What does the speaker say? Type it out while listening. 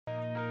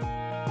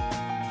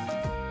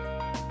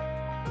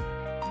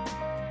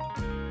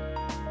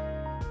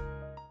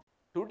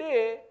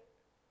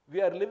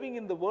we are living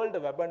in the world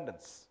of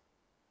abundance.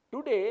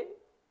 Today,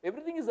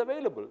 everything is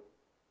available.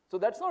 So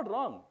that's not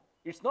wrong.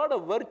 It's not a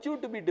virtue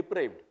to be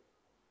depraved.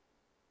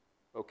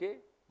 Okay?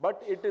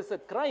 But it is a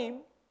crime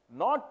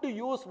not to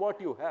use what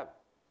you have.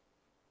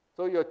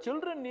 So your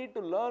children need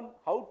to learn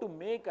how to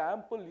make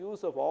ample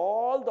use of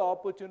all the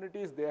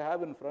opportunities they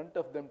have in front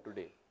of them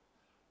today.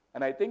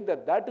 And I think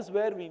that that is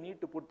where we need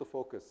to put the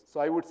focus. So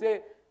I would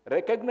say,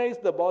 recognize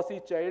the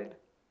bossy child,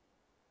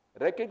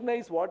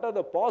 recognize what are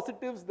the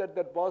positives that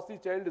that bossy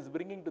child is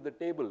bringing to the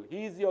table.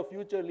 He is your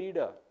future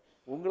leader.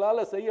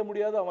 உங்களால செய்ய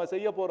முடியாத அவன்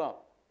செய்ய போறான்.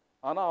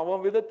 ஆனா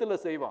அவன் விதத்துல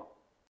செய்வான்.